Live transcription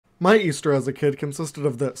My Easter as a kid consisted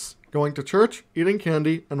of this: going to church, eating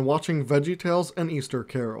candy, and watching VeggieTales and Easter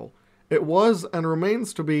Carol. It was, and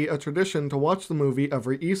remains to be, a tradition to watch the movie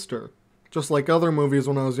every Easter. Just like other movies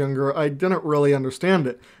when I was younger, I didn't really understand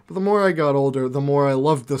it, but the more I got older, the more I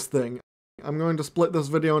loved this thing. I'm going to split this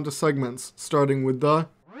video into segments, starting with the...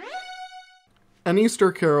 An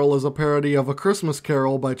Easter Carol is a parody of A Christmas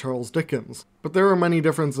Carol by Charles Dickens, but there are many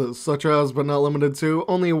differences, such as, but not limited to,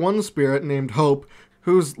 only one spirit named Hope,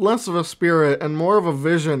 who's less of a spirit and more of a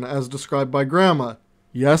vision as described by Grandma.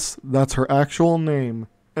 Yes, that's her actual name.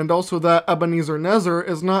 And also that Ebenezer Nezer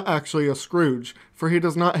is not actually a Scrooge, for he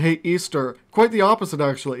does not hate Easter. Quite the opposite,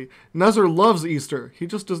 actually. Nezer loves Easter, he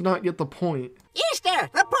just does not get the point. Easter,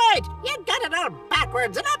 the point! You got it all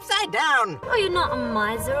backwards and upside down! Oh, you're not a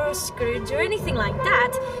miser or a Scrooge or anything like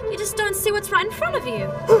that. You just don't see what's right in front of you.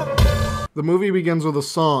 The movie begins with a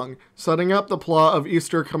song, setting up the plot of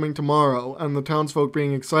Easter coming tomorrow, and the townsfolk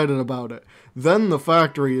being excited about it. Then the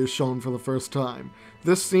factory is shown for the first time.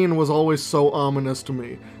 This scene was always so ominous to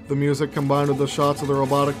me. The music combined with the shots of the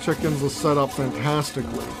robotic chickens is set up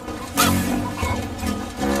fantastically.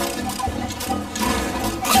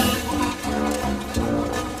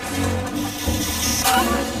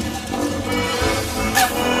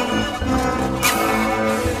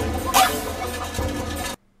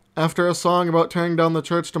 After a song about tearing down the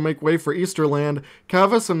church to make way for Easterland,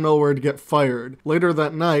 Cavus and Millward get fired. Later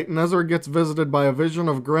that night, Nezer gets visited by a vision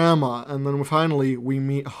of Grandma, and then finally, we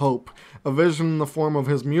meet Hope, a vision in the form of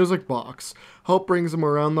his music box. Hope brings him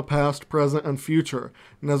around the past, present, and future.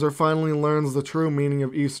 Nezer finally learns the true meaning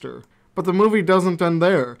of Easter. But the movie doesn't end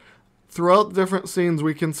there. Throughout the different scenes,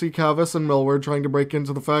 we can see Cavus and Millward trying to break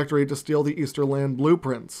into the factory to steal the Easterland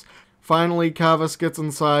blueprints. Finally, Cavus gets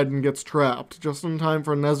inside and gets trapped, just in time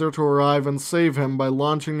for Nezer to arrive and save him by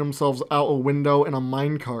launching themselves out a window in a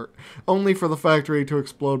minecart, only for the factory to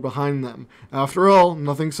explode behind them. After all,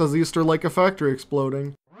 nothing says Easter like a factory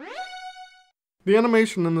exploding. The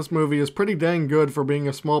animation in this movie is pretty dang good for being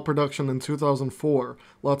a small production in 2004.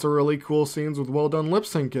 Lots of really cool scenes with well done lip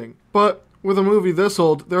syncing. But with a movie this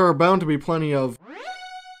old, there are bound to be plenty of...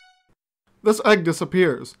 This egg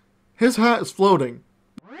disappears. His hat is floating.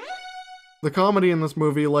 The comedy in this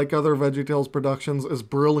movie, like other VeggieTales productions, is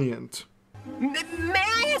brilliant. May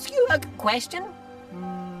I ask you a question?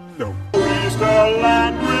 No.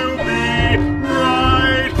 Easterland will be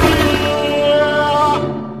right here!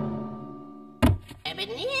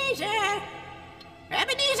 Ebenezer!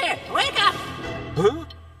 Ebenezer, wake up! Huh?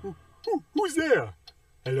 Who's there?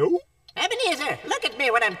 Hello? Ebenezer, look at me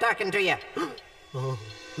when I'm talking to you. Grandma?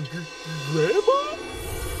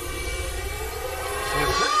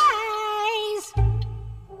 Surprise!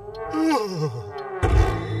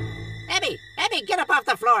 Ebby, get up off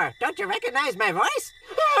the floor. Don't you recognize my voice?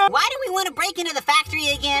 Why do we want to break into the factory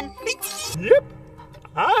again? Yep.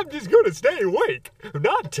 I'm just gonna stay awake. I'm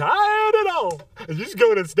not tired at all. I'm just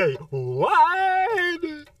gonna stay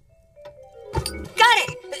wide. Got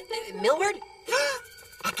it! Millward?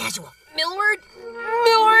 Not casual. Millward?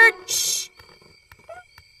 Millward! Shh!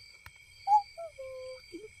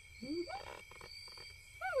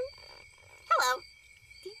 Hello.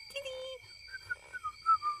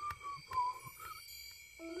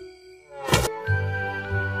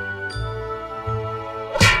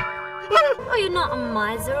 Oh, you're not a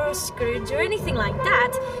miser or a Scrooge or anything like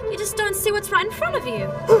that. You just don't see what's right in front of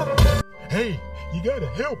you. Hey, you gotta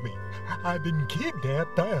help me. I've been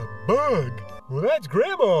kidnapped by a bug. Well, that's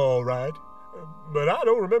Grandma, all right. But I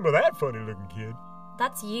don't remember that funny-looking kid.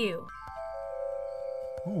 That's you.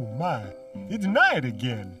 Oh, my. It's night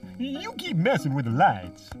again. You keep messing with the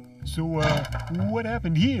lights. So, what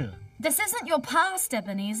happened here? This isn't your past,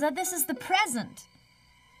 Ebenezer. This is the present.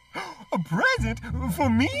 A present? For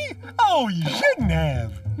me? Oh, you shouldn't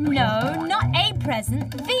have. No, not a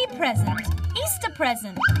present. The present. Easter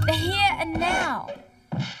present. The here and now.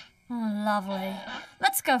 Oh, lovely.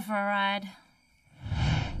 Let's go for a ride.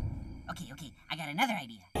 Okay, I got another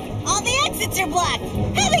idea. All the exits are blocked!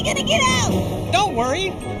 How are they gonna get out? Don't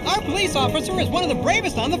worry! Our police officer is one of the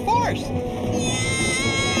bravest on the force!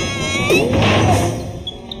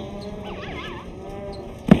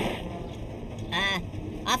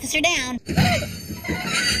 Officer down.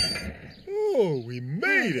 Oh, we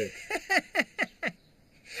made it!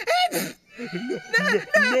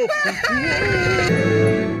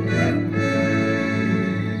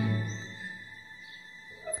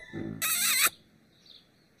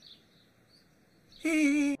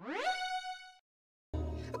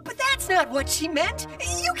 But that's not what she meant.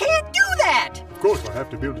 You can't do that. Of course, I'll have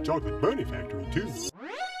to build a chocolate bunny factory, too.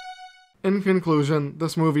 In conclusion,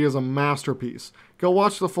 this movie is a masterpiece. Go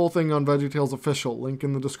watch the full thing on VeggieTales Official, link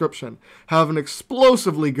in the description. Have an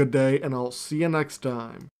explosively good day, and I'll see you next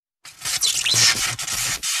time.